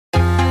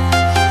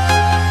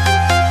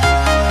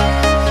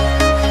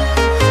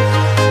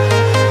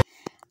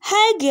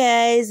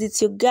Guys,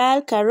 it's your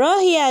girl Caro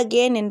here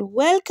again, and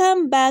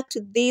welcome back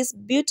to this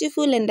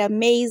beautiful and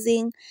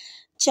amazing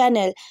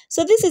channel.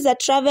 So this is a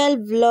travel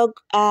vlog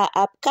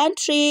up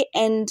country,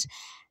 and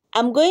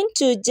I'm going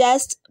to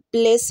just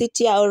place it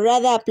here, or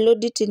rather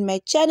upload it in my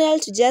channel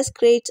to just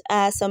create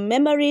some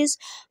memories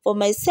for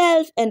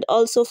myself and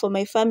also for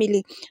my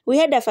family. We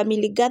had a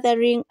family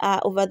gathering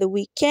over the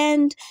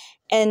weekend,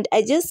 and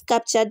I just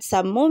captured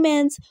some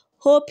moments.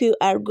 Hope you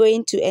are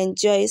going to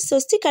enjoy. So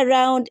stick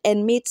around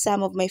and meet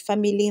some of my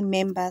family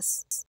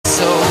members.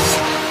 So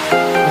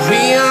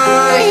we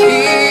are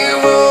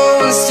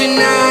heroes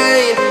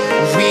tonight.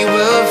 We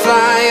will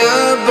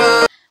fly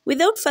above.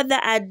 Without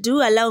further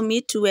ado, allow me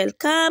to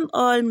welcome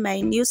all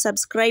my new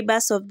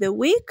subscribers of the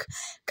week.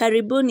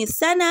 Karibuni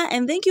sana,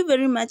 and thank you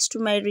very much to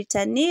my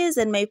returnees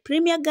and my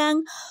premier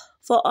gang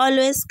for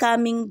always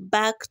coming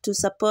back to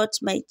support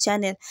my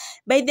channel.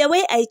 By the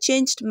way, I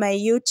changed my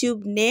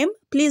YouTube name.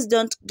 Please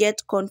don't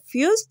get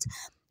confused.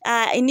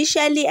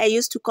 Initially, I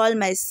used to call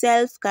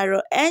myself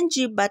Caro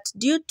NG, but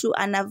due to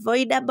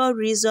unavoidable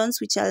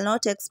reasons which I'll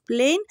not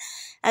explain,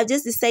 I've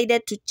just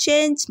decided to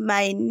change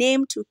my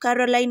name to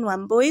Caroline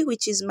Wamboi,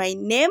 which is my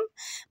name.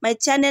 My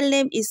channel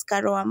name is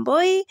Caro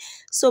Wamboi,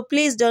 so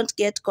please don't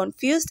get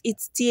confused.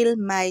 It's still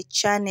my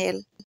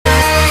channel.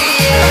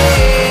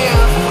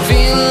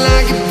 Feel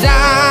like a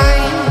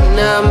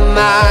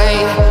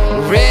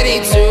dynamite, ready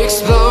to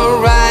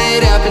explode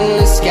right up in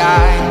the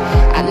sky.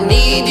 I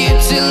need you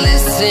to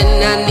listen,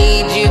 I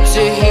need you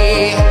to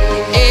hear,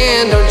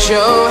 and don't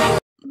show.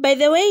 By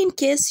the way, in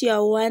case you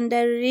are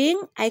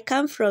wondering, I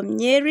come from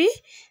Nyeri.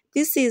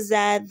 This is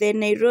the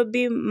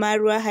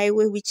Nairobi-Marua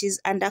highway, which is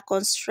under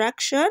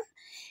construction.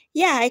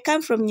 Yeah, I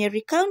come from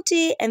Nyeri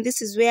County, and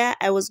this is where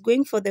I was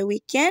going for the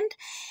weekend.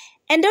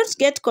 And don't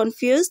get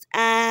confused,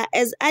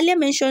 as earlier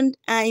mentioned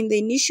in the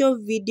initial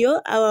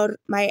video, or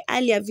my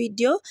earlier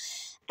video,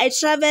 I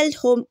traveled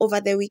home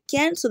over the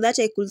weekend so that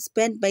I could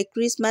spend my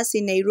Christmas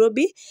in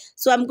Nairobi.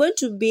 So I'm going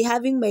to be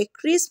having my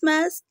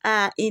Christmas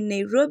in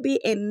Nairobi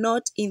and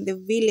not in the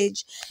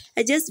village.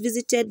 I just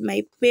visited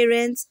my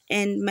parents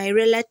and my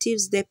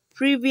relatives the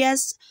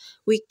previous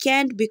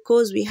weekend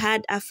because we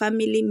had a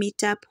family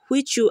meetup,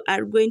 which you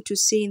are going to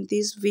see in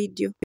this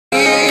video.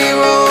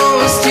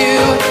 Heroes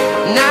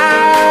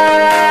tonight.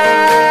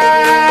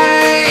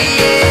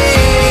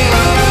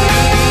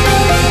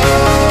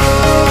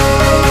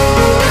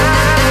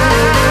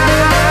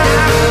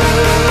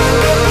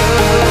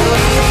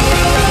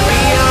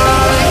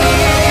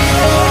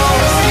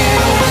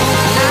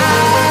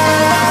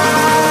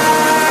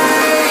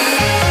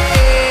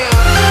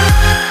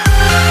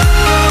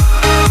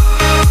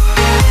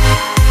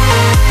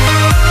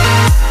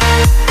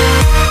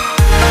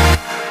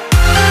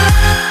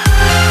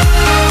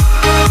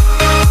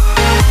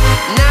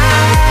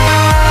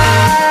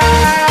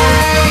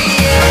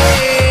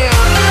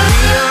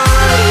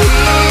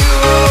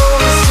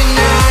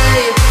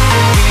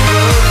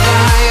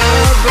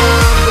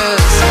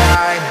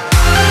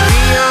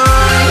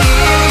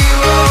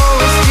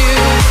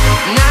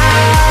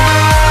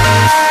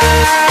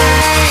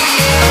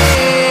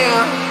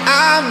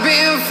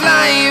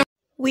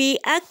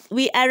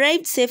 We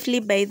arrived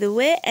safely, by the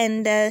way,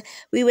 and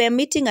we were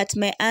meeting at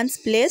my aunt's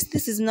place.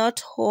 This is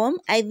not home.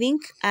 I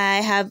think I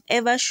have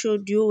ever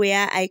showed you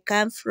where I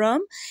come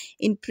from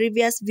in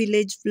previous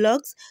village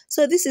vlogs.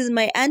 So this is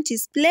my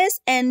auntie's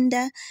place, and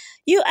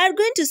you are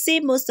going to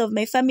see most of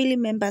my family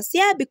members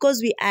here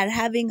because we are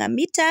having a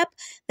meetup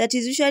that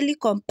is usually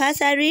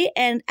compulsory,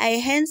 and I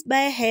hence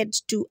by head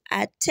to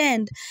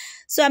attend.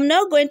 So I'm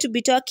not going to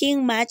be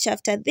talking much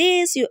after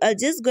this. You are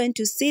just going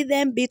to see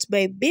them bit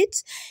by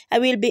bit. I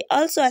will be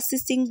also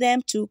assisting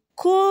them to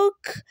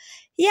cook.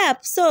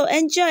 Yep, so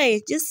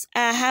enjoy. Just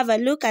have a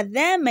look at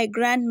them. My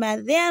grandma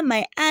there,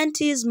 my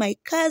aunties, my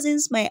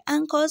cousins, my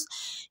uncles.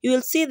 You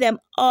will see them,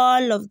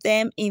 all of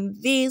them, in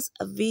this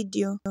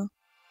video.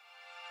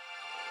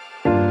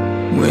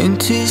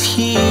 Winter's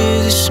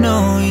here, the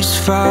snow is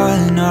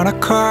falling on our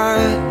car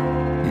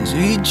as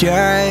we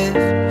drive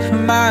for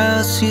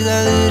miles to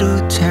that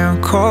little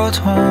town called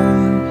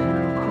home.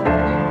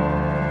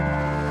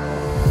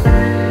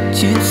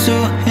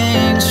 Tinsel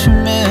hangs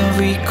from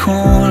every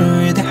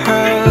corner of the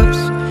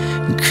house,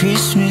 and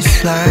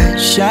Christmas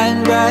lights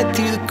shine bright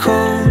through the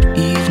cold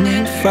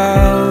evening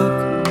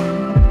fog.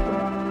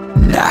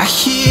 And I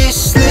hear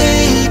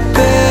sleigh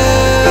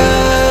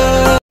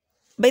bells.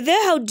 By the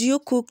way, how do you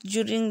cook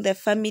during the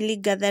family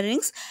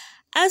gatherings?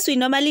 As we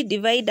normally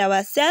divide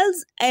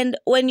ourselves, and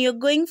when you're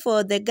going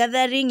for the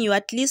gathering, you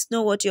at least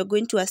know what you're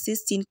going to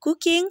assist in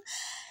cooking.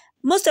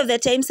 Most of the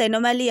times, I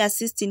normally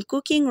assist in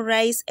cooking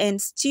rice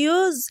and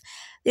stews.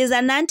 There's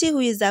an auntie who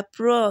is a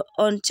pro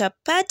on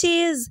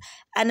chapatis.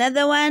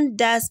 Another one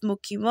does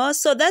mukimo.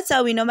 So that's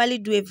how we normally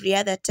do every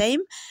other time,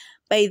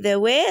 by the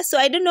way. So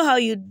I don't know how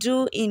you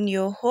do in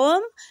your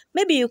home.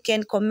 Maybe you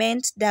can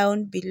comment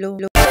down below.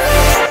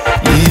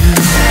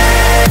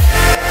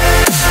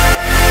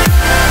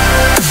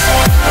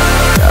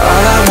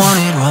 All I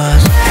wanted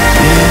was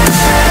you.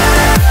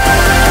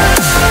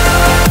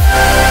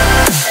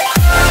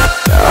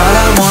 All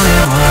I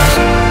wanted was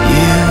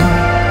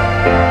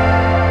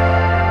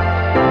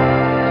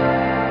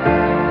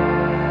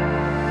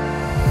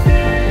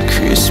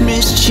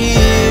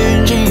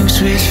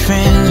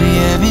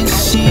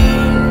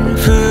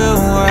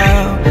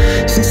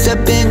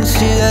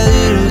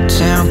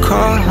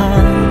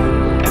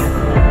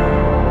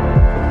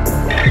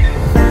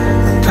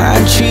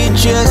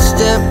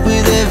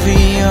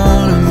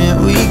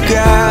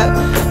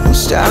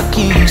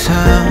walking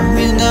some,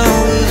 you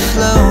know we're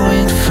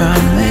flowing from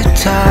the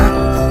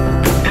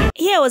top.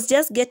 Here I was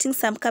just getting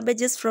some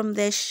cabbages from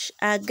the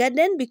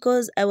garden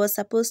because I was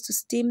supposed to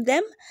steam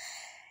them.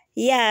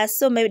 Yeah,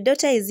 so my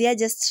daughter is here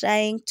just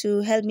trying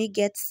to help me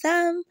get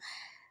some.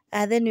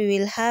 Then we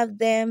will have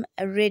them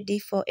ready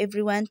for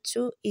everyone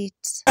to eat.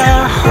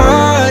 Our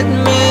heart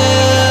melt.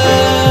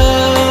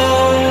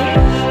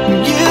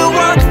 You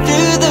walk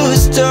through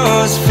those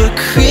doors for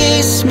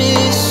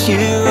Christmas. You're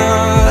all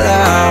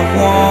I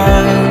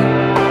want.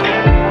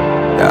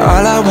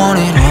 All I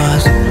wanted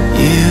was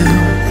you.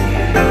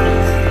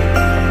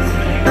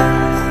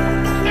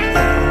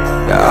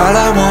 All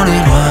I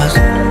wanted was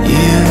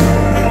you.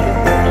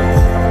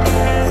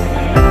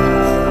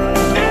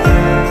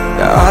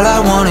 All I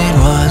wanted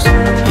was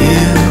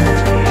you.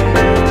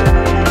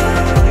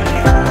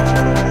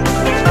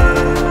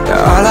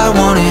 All I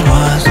wanted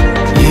was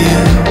you.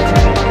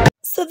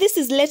 So this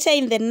is later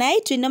in the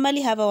night. We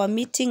normally have our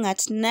meeting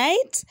at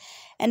night.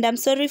 And I'm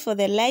sorry for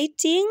the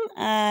lighting.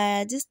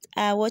 Just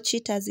watch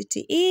it as it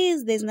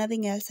is. There's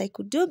nothing else I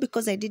could do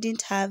because I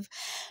didn't have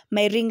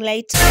my ring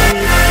light with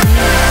me.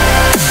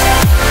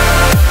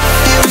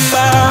 In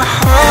my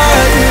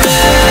heart,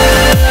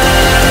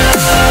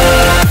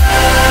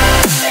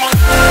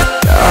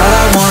 all I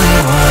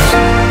wanted was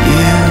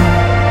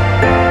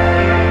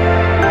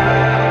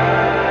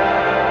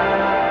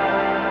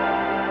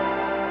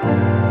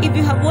you. If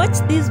you have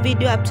watched this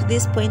video up to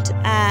this point,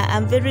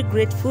 I'm very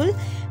grateful.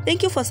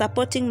 Thank you for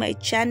supporting my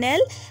channel.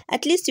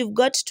 At least you've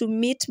got to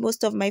meet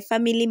most of my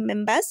family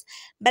members.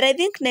 But I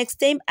think next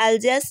time I'll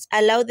just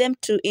allow them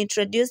to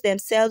introduce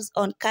themselves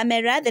on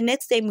camera. The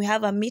next time we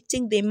have a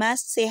meeting, they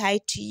must say hi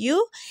to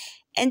you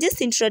and just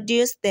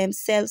introduce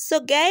themselves. So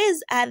guys,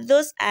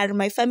 those are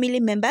my family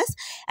members.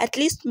 At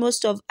least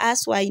most of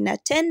us were in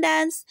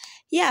attendance.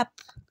 Yep.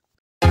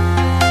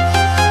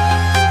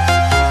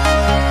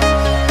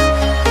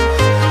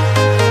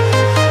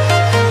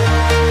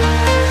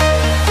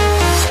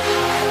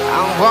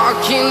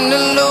 Walking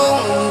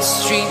alone, the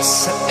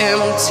streets are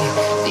empty.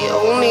 The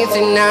only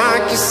thing I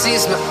can see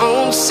is my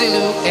own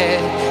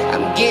silhouette.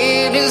 I'm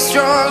getting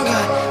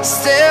stronger,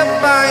 step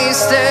by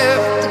step.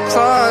 The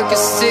clock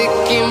is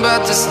ticking,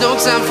 but there's no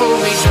time for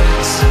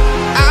regrets.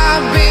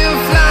 I've been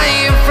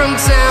flying from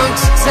town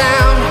to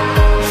town,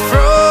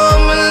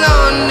 from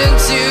London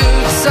to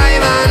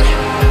Taiwan.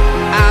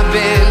 I've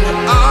been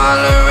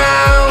all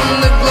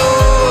around the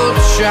globe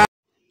trying.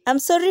 I'm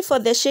sorry for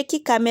the shaky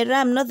camera.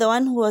 I'm not the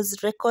one who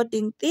was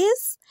recording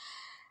this.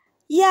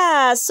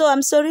 Yeah, so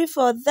I'm sorry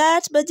for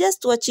that, but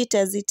just watch it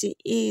as it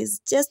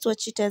is. Just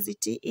watch it as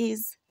it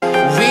is. We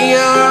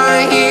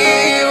are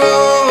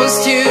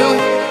heroes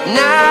tonight.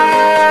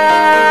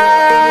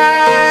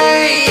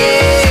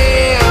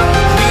 Yeah.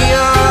 We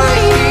are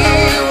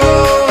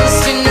heroes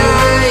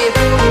tonight.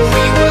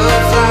 We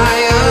will fly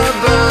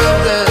above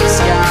the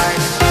sky.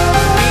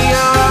 We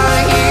are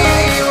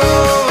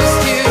heroes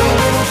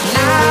tonight.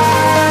 Yeah.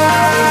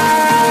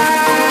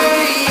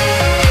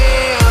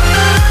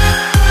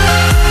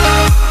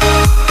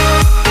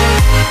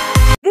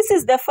 This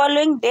is the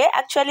following day.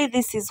 Actually,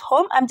 this is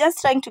home. I'm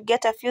just trying to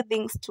get a few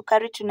things to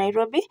carry to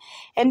Nairobi.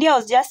 And here I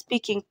was just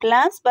picking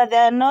plants, but they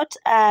are not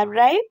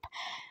ripe.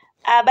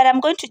 But I'm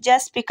going to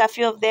just pick a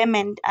few of them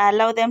and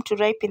allow them to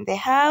ripe in the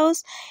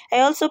house. I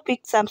also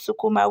picked some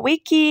sukuma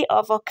wiki,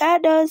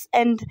 avocados,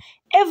 and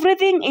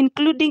everything,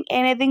 including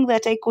anything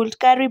that I could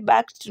carry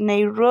back to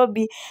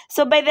Nairobi.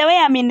 So by the way,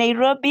 I'm in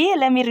Nairobi.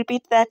 Let me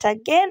repeat that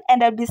again.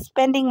 And I'll be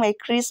spending my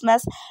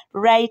Christmas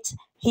right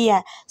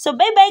here. So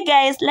bye bye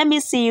guys. Let me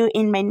see you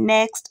in my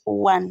next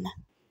one.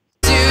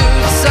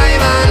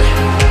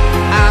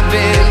 I've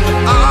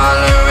been all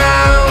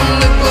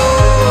around the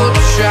globe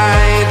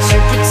trying to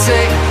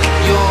protect